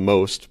Travis the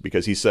most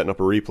because he's setting up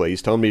a replay.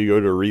 He's telling me to go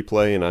to a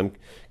replay and I'm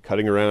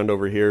cutting around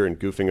over here and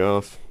goofing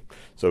off.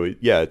 So,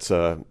 yeah, it's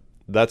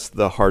that's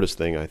the hardest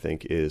thing, I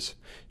think, is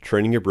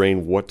training your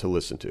brain what to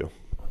listen to.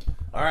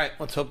 All right,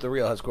 let's hope the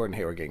Real has Gordon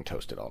Hayward getting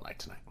toasted all night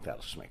tonight. That'll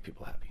just make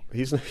people happy.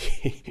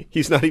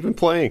 He's not even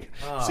playing.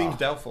 Oh. Seems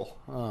doubtful.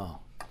 Oh,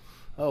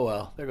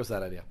 well, there goes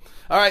that idea.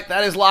 All right,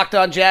 that is Locked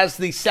On Jazz,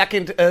 the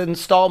second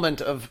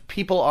installment of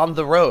People on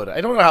the Road.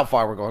 I don't know how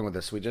far we're going with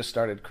this. We just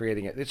started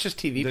creating it. It's just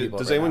TV people.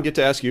 Does anyone get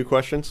to ask you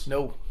questions?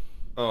 No.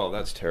 Oh,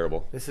 that's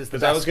terrible. This is the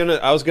best.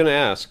 I was gonna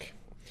ask.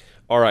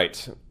 All right.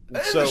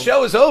 So the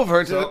show is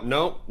over.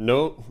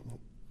 No.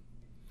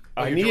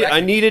 I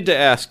needed to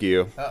ask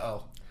you.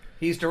 Uh-oh.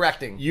 He's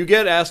directing. You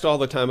get asked all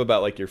the time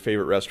about like your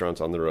favorite restaurants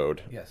on the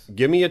road. Yes.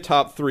 Give me a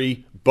top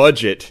 3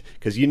 budget,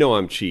 because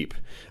I'm cheap.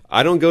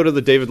 I don't go to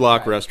the David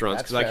Locke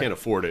restaurants because I can't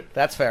afford it.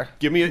 That's fair.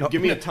 Give me a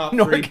top 3.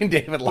 Nor can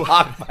David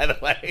Locke, by the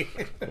way.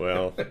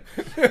 Well,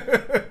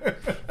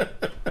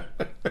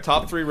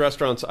 top 3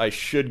 restaurants I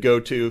should go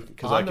to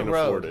because I can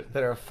afford it.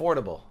 That are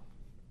affordable.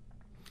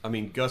 I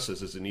mean,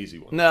 Gus's is an easy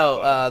one.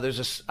 No,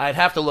 I'd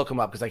have to look them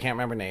up because I can't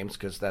remember names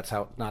because that's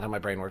not how my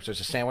brain works.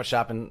 There's a sandwich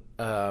shop in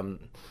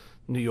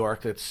New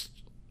York that's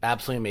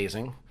absolutely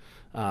amazing.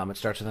 It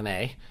starts with an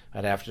A.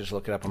 I'd have to just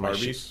look it up on my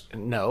Arby's?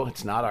 No,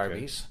 it's not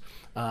Arby's.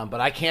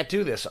 But I can't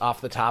do this off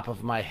the top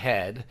of my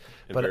head.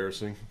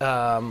 Embarrassing.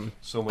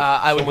 So much.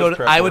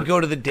 I would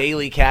go to the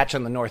Daily Catch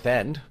on the North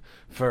End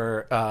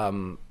for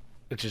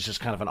which is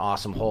just kind of an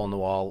awesome hole in the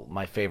wall.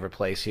 My favorite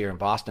place here in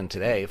Boston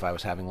today. If I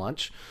was having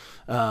lunch,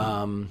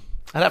 I'd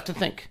have to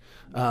think.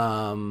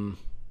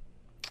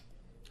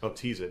 I'll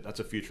tease it.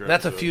 That's a future episode.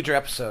 That's a future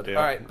episode. Yeah.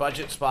 All right,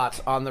 budget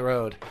spots on the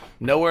road.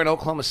 Nowhere in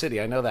Oklahoma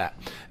City, I know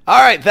that. All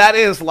right, that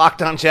is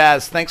Locked On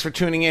Jazz. Thanks for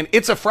tuning in.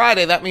 It's a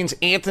Friday. That means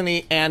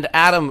Anthony and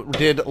Adam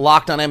did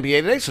Locked On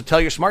NBA today, so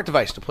tell your smart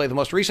device to play the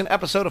most recent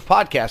episode of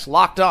podcast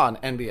Locked On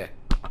NBA.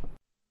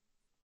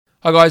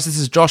 Hi guys, this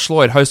is Josh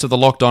Lloyd, host of the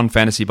Locked On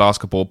Fantasy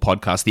Basketball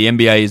podcast. The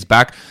NBA is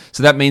back,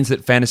 so that means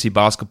that fantasy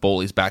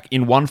basketball is back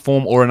in one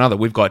form or another.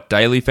 We've got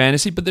daily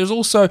fantasy, but there's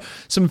also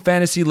some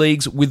fantasy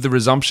leagues with the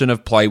resumption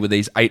of play with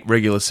these 8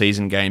 regular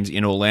season games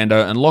in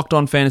Orlando, and Locked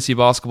On Fantasy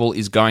Basketball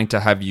is going to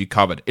have you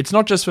covered. It's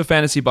not just for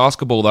fantasy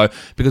basketball though,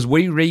 because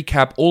we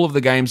recap all of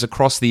the games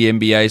across the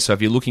NBA, so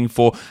if you're looking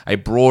for a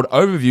broad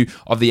overview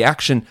of the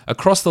action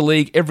across the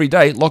league every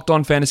day, Locked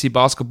On Fantasy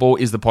Basketball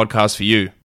is the podcast for you.